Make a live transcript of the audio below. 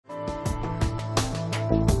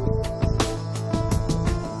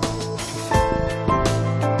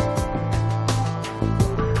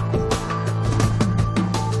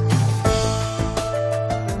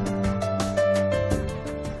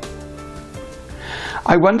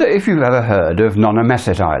I wonder if you've ever heard of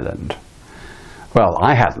Nonamesset Island. Well,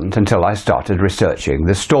 I hadn't until I started researching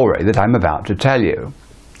the story that I'm about to tell you.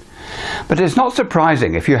 But it's not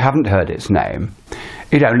surprising if you haven't heard its name.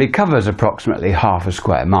 It only covers approximately half a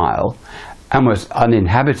square mile and was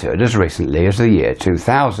uninhabited as recently as the year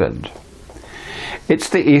 2000. It's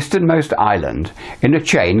the easternmost island in a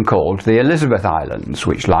chain called the Elizabeth Islands,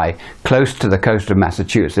 which lie close to the coast of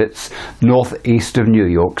Massachusetts, northeast of New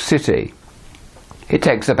York City. It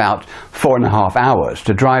takes about 4.5 hours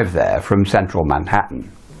to drive there from central Manhattan.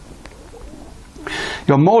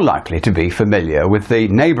 You're more likely to be familiar with the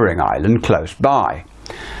neighbouring island close by.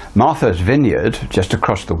 Martha's Vineyard, just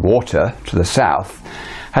across the water to the south,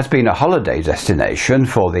 has been a holiday destination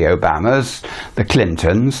for the Obamas, the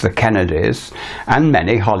Clintons, the Kennedys, and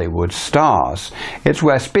many Hollywood stars. It's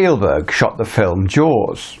where Spielberg shot the film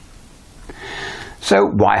Jaws. So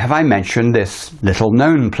why have I mentioned this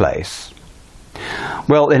little-known place?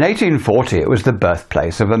 Well, in 1840 it was the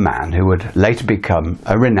birthplace of a man who would later become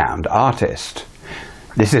a renowned artist.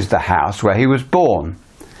 This is the house where he was born.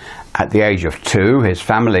 At the age of 2, his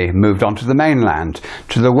family moved on to the mainland,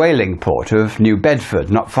 to the whaling port of New Bedford,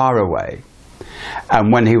 not far away.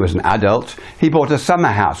 And when he was an adult, he bought a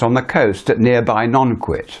summer house on the coast at nearby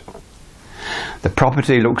Nonquit. The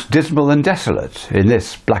property looks dismal and desolate in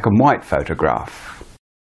this black and white photograph.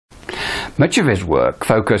 Much of his work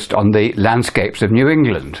focused on the landscapes of New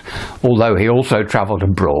England, although he also travelled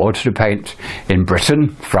abroad to paint in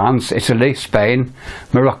Britain, France, Italy, Spain,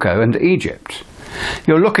 Morocco and Egypt.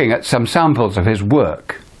 You're looking at some samples of his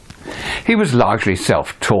work. He was largely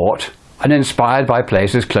self-taught and inspired by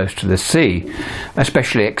places close to the sea,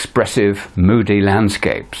 especially expressive, moody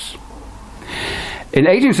landscapes. In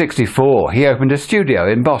 1864 he opened a studio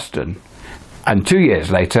in Boston, and 2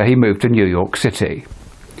 years later he moved to New York City.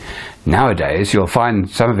 Nowadays you'll find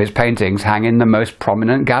some of his paintings hang in the most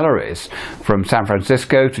prominent galleries, from San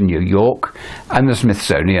Francisco to New York and the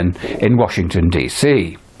Smithsonian in Washington,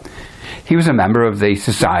 D.C. He was a member of the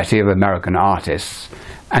Society of American Artists,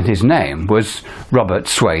 and his name was Robert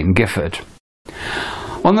Swain Gifford.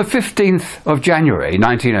 On the 15th of January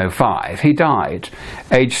 1905 he died,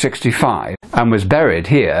 aged 65, and was buried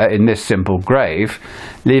here in this simple grave,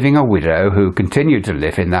 leaving a widow who continued to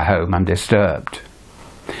live in their home undisturbed.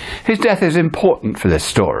 His death is important for this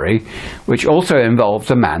story, which also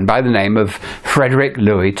involves a man by the name of Frederick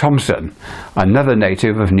Louis Thompson, another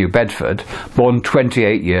native of New Bedford, born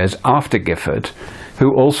 28 years after Gifford,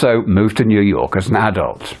 who also moved to New York as an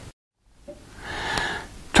adult.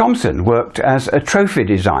 Thompson worked as a trophy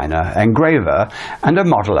designer, engraver, and a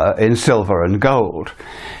modeller in silver and gold.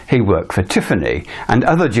 He worked for Tiffany and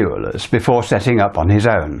other jewellers before setting up on his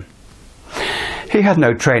own. He had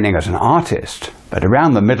no training as an artist, but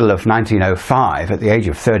around the middle of 1905, at the age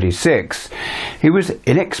of 36, he was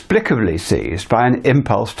inexplicably seized by an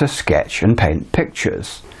impulse to sketch and paint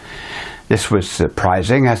pictures. This was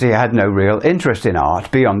surprising, as he had no real interest in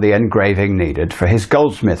art beyond the engraving needed for his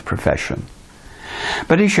goldsmith profession.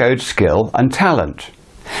 But he showed skill and talent.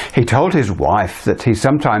 He told his wife that he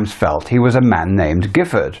sometimes felt he was a man named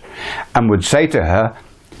Gifford, and would say to her,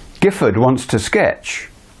 "Gifford wants to sketch."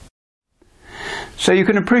 So you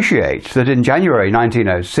can appreciate that in January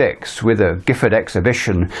 1906, with a Gifford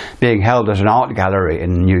exhibition being held at an art gallery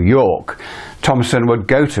in New York, Thompson would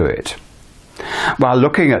go to it. While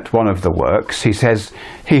looking at one of the works, he says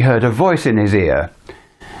he heard a voice in his ear.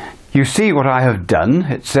 "You see what I have done,"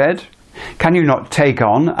 it said. "Can you not take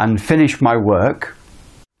on and finish my work?"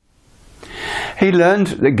 He learned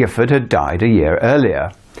that Gifford had died a year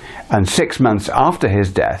earlier, and 6 months after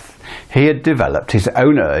his death, he had developed his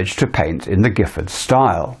own urge to paint in the Gifford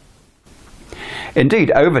style.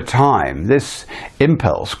 Indeed, over time, this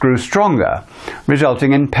impulse grew stronger,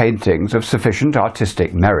 resulting in paintings of sufficient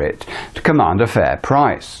artistic merit to command a fair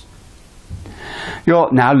price. You're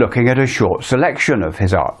now looking at a short selection of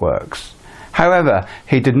his artworks. However,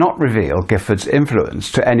 he did not reveal Gifford's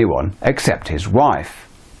influence to anyone except his wife.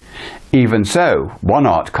 Even so, one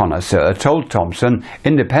art connoisseur told Thompson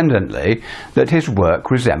independently that his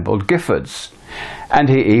work resembled Gifford's, and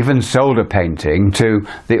he even sold a painting to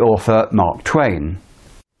the author Mark Twain.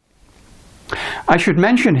 I should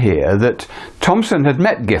mention here that Thompson had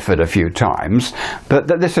met Gifford a few times, but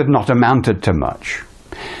that this had not amounted to much.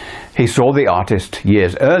 He saw the artist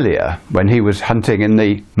years earlier when he was hunting in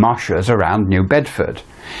the marshes around New Bedford.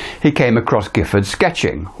 He came across Gifford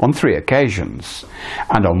sketching on 3 occasions,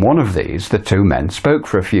 and on one of these the two men spoke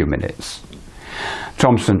for a few minutes.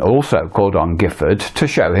 Thompson also called on Gifford to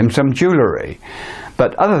show him some jewellery,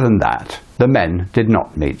 but other than that, the men did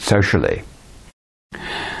not meet socially.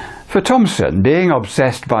 For Thompson, being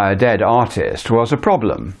obsessed by a dead artist was a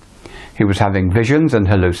problem. He was having visions and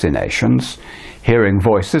hallucinations, hearing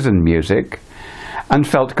voices and music, and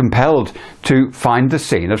felt compelled to find the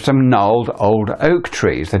scene of some gnarled old oak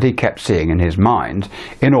trees that he kept seeing in his mind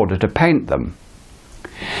in order to paint them.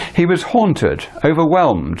 He was haunted,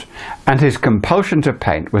 overwhelmed, and his compulsion to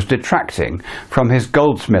paint was detracting from his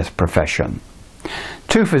goldsmith profession.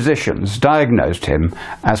 2 physicians diagnosed him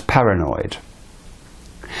as paranoid.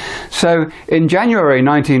 So, in January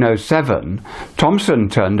 1907, Thompson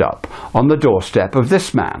turned up on the doorstep of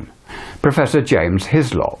this man, Professor James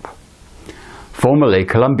Hyslop. Formerly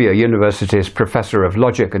Columbia University's Professor of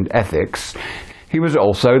Logic and Ethics, he was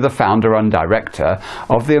also the founder and director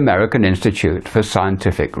of the American Institute for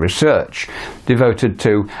Scientific Research, devoted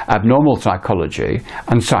to abnormal psychology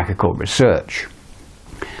and psychical research.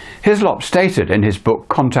 Hyslop stated in his book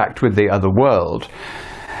Contact with the Other World,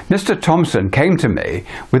 "Mr. Thompson came to me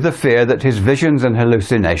with the fear that his visions and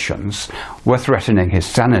hallucinations were threatening his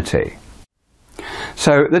sanity."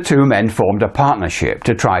 So the 2 men formed a partnership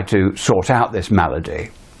to try to sort out this malady.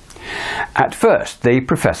 At first, the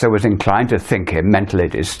professor was inclined to think him mentally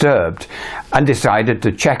disturbed and decided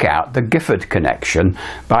to check out the Gifford connection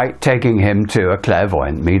by taking him to a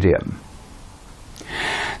clairvoyant medium.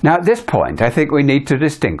 Now, at this point, I think we need to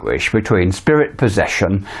distinguish between spirit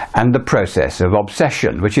possession and the process of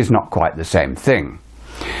obsession, which is not quite the same thing.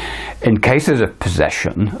 In cases of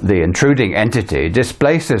possession, the intruding entity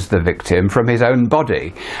displaces the victim from his own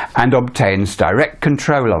body and obtains direct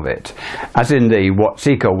control of it, as in the What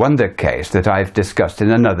Seeker Wonder case that I've discussed in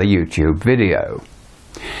another YouTube video.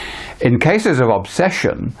 In cases of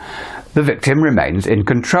obsession, the victim remains in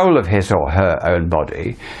control of his or her own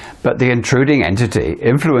body, but the intruding entity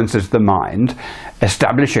influences the mind,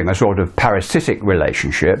 establishing a sort of parasitic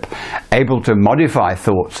relationship, able to modify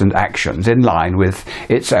thoughts and actions in line with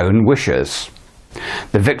its own wishes.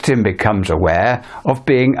 The victim becomes aware of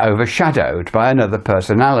being overshadowed by another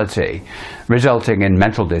personality, resulting in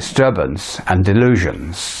mental disturbance and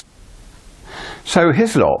delusions. So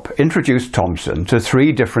Hyslop introduced Thompson to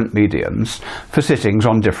 3 different mediums for sittings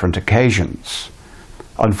on different occasions.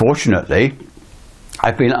 Unfortunately,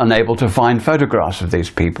 I've been unable to find photographs of these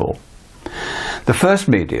people. The first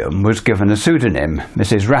medium was given a pseudonym,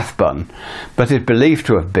 Mrs. Rathbun, but is believed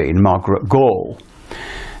to have been Margaret Gall.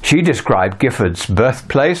 She described Gifford's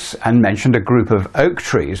birthplace and mentioned a group of oak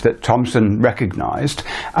trees that Thompson recognised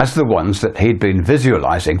as the ones that he'd been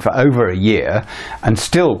visualising for over a year and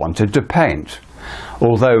still wanted to paint,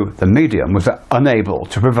 although the medium was unable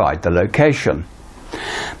to provide the location.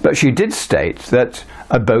 But she did state that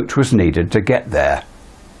a boat was needed to get there.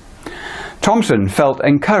 Thompson felt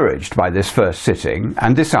encouraged by this first sitting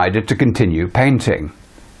and decided to continue painting.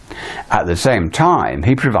 At the same time,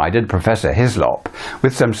 he provided Professor Hyslop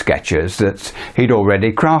with some sketches that he'd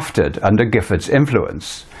already crafted under Gifford's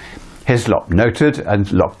influence. Hyslop noted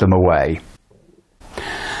and locked them away.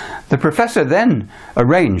 The professor then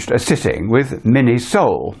arranged a sitting with Minnie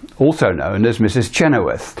Sole, also known as Mrs.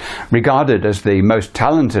 Chenoweth, regarded as the most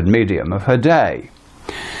talented medium of her day.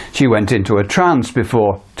 She went into a trance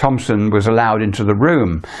before Thompson was allowed into the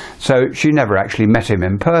room, so she never actually met him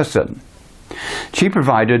in person. She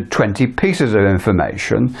provided 20 pieces of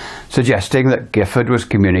information suggesting that Gifford was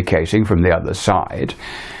communicating from the other side,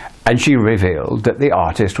 and she revealed that the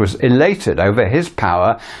artist was elated over his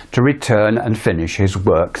power to return and finish his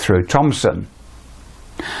work through Thompson.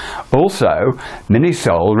 Also, Minnie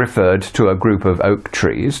Sole referred to a group of oak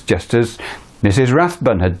trees, just as Mrs.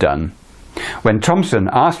 Rathbun had done. When Thompson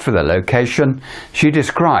asked for the location, she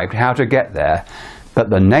described how to get there, but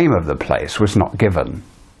the name of the place was not given.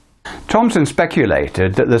 Thompson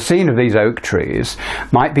speculated that the scene of these oak trees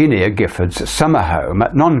might be near Gifford's summer home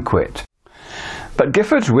at Nonquit. But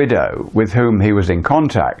Gifford's widow, with whom he was in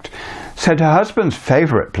contact, said her husband's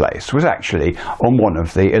favourite place was actually on one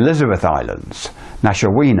of the Elizabeth Islands,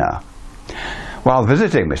 Nashawena. While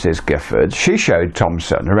visiting Mrs. Gifford, she showed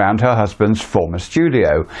Thompson around her husband's former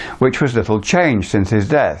studio, which was little changed since his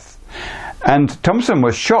death. And Thompson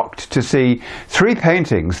was shocked to see 3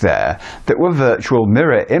 paintings there that were virtual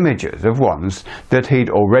mirror images of ones that he'd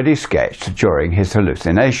already sketched during his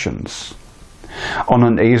hallucinations. On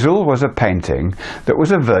an easel was a painting that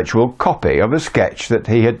was a virtual copy of a sketch that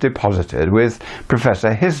he had deposited with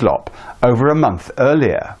Professor Hyslop over a month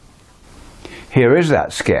earlier. Here is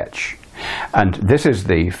that sketch, and this is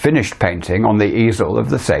the finished painting on the easel of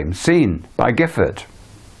the same scene by Gifford.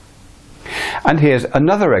 And here's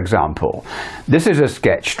another example. This is a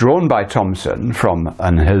sketch drawn by Thompson from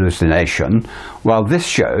an hallucination, while this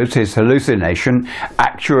shows his hallucination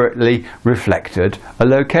accurately reflected a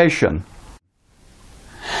location.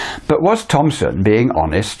 But was Thompson being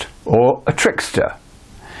honest or a trickster?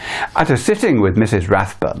 At a sitting with Mrs.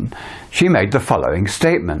 Rathbun, she made the following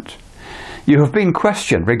statement. "You have been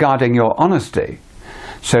questioned regarding your honesty.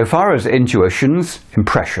 So far as intuitions,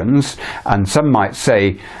 impressions, and some might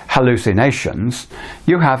say hallucinations,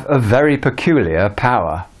 you have a very peculiar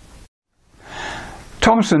power."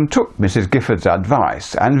 Thompson took Mrs. Gifford's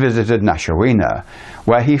advice and visited Nashawena,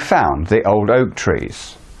 where he found the old oak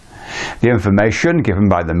trees. The information given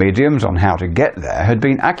by the mediums on how to get there had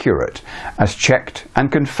been accurate, as checked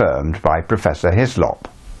and confirmed by Professor Hyslop.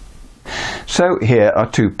 So here are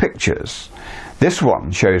two pictures. This one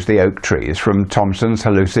shows the oak trees from Thompson's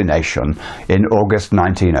hallucination in August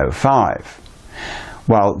 1905,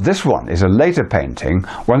 while this one is a later painting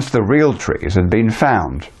once the real trees had been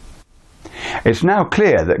found. It's now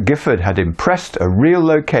clear that Gifford had impressed a real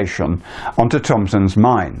location onto Thompson's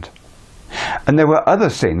mind. And there were other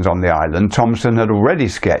scenes on the island Thompson had already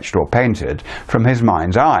sketched or painted from his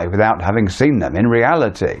mind's eye without having seen them in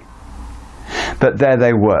reality. But there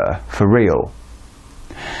they were, for real.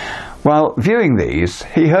 While viewing these,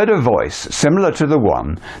 he heard a voice similar to the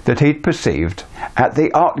one that he'd perceived at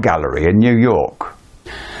the art gallery in New York.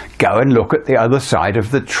 "Go and look at the other side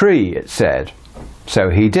of the tree," it said. So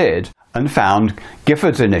he did, and found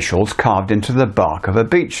Gifford's initials carved into the bark of a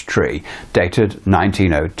beech tree, dated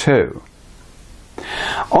 1902.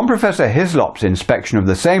 On Professor Hyslop's inspection of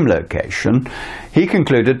the same location, he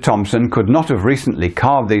concluded Thompson could not have recently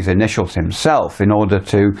carved these initials himself in order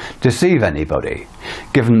to deceive anybody,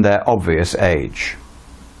 given their obvious age.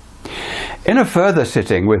 In a further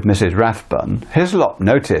sitting with Mrs. Rathbun, Hyslop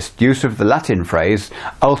noticed use of the Latin phrase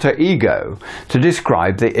alter ego to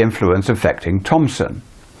describe the influence affecting Thompson.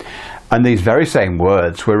 And these very same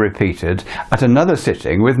words were repeated at another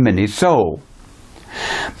sitting with Minnie Soul.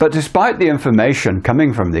 But despite the information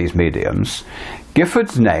coming from these mediums,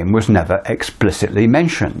 Gifford's name was never explicitly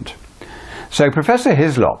mentioned. So Professor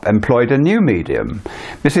Hyslop employed a new medium,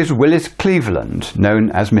 Mrs. Willis Cleveland, known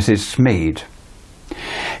as Mrs. Smead.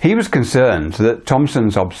 He was concerned that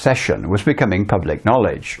Thompson's obsession was becoming public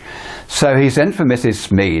knowledge, so he sent for Mrs.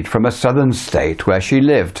 Smead from a southern state where she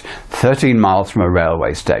lived 13 miles from a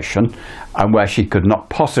railway station and where she could not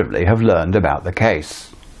possibly have learned about the case.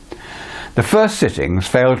 The first sittings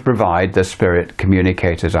failed to provide the spirit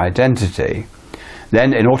communicator's identity.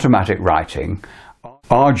 Then in automatic writing,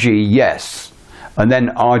 RG yes, and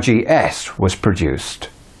then RGS was produced.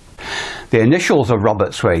 The initials of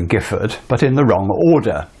Robert Swain Gifford, but in the wrong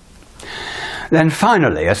order. Then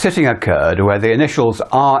finally a sitting occurred where the initials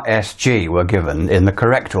RSG were given in the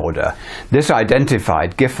correct order. This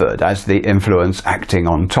identified Gifford as the influence acting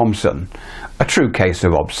on Thompson, a true case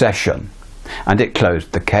of obsession, and it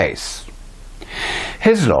closed the case.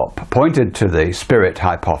 Hyslop pointed to the spirit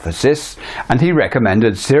hypothesis, and he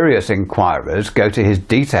recommended serious inquirers go to his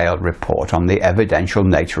detailed report on the evidential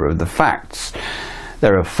nature of the facts.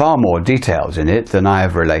 There are far more details in it than I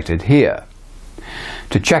have related here.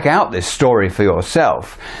 To check out this story for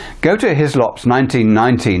yourself, go to Hyslop's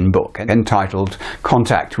 1919 book entitled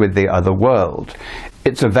Contact with the Other World.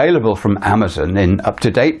 It's available from Amazon in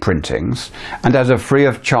up-to-date printings and as a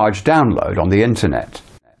free-of-charge download on the internet.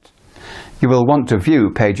 You will want to view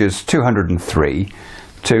pages 203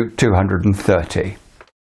 to 230.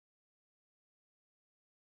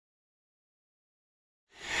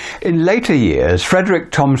 In later years, Frederick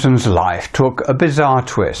Thompson's life took a bizarre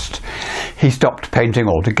twist. He stopped painting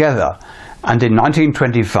altogether, and in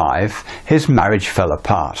 1925 his marriage fell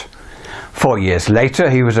apart. 4 years later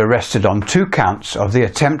he was arrested on 2 counts of the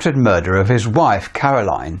attempted murder of his wife,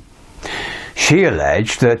 Caroline. She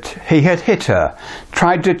alleged that he had hit her,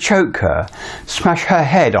 tried to choke her, smash her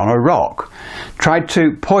head on a rock, tried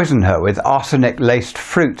to poison her with arsenic-laced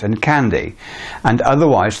fruit and candy, and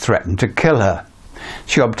otherwise threatened to kill her.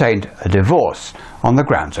 She obtained a divorce on the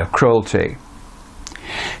grounds of cruelty.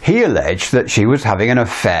 He alleged that she was having an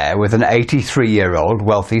affair with an 83-year-old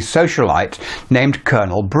wealthy socialite named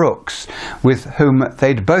Colonel Brooks, with whom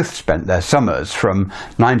they'd both spent their summers from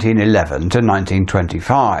 1911 to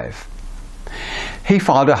 1925. He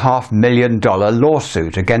filed a $500,000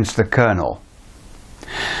 lawsuit against the colonel.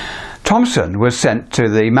 Thompson was sent to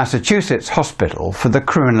the Massachusetts hospital for the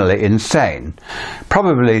criminally insane,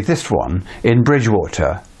 probably this one in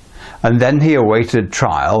Bridgewater, and then he awaited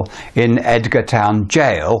trial in Edgartown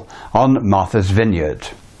Jail on Martha's Vineyard.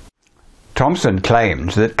 Thompson claimed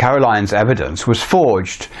that Caroline's evidence was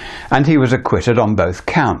forged, and he was acquitted on both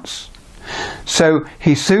counts. So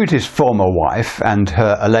he sued his former wife and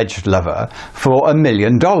her alleged lover for $1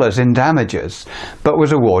 million in damages, but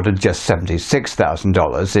was awarded just $76,000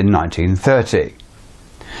 in 1930.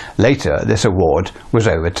 Later, this award was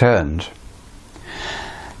overturned.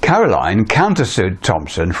 Caroline countersued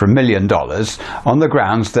Thompson for $1 million on the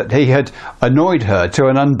grounds that he had annoyed her to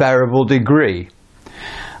an unbearable degree.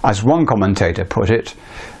 As one commentator put it,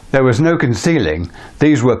 there was no concealing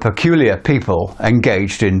these were peculiar people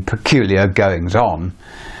engaged in peculiar goings-on.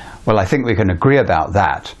 Well, I think we can agree about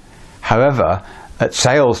that. However, at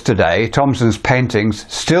sales today, Thompson's paintings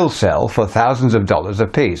still sell for thousands of dollars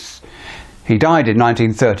apiece. He died in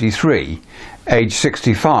 1933, aged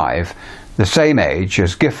 65, the same age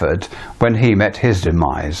as Gifford when he met his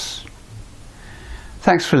demise.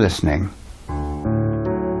 Thanks for listening.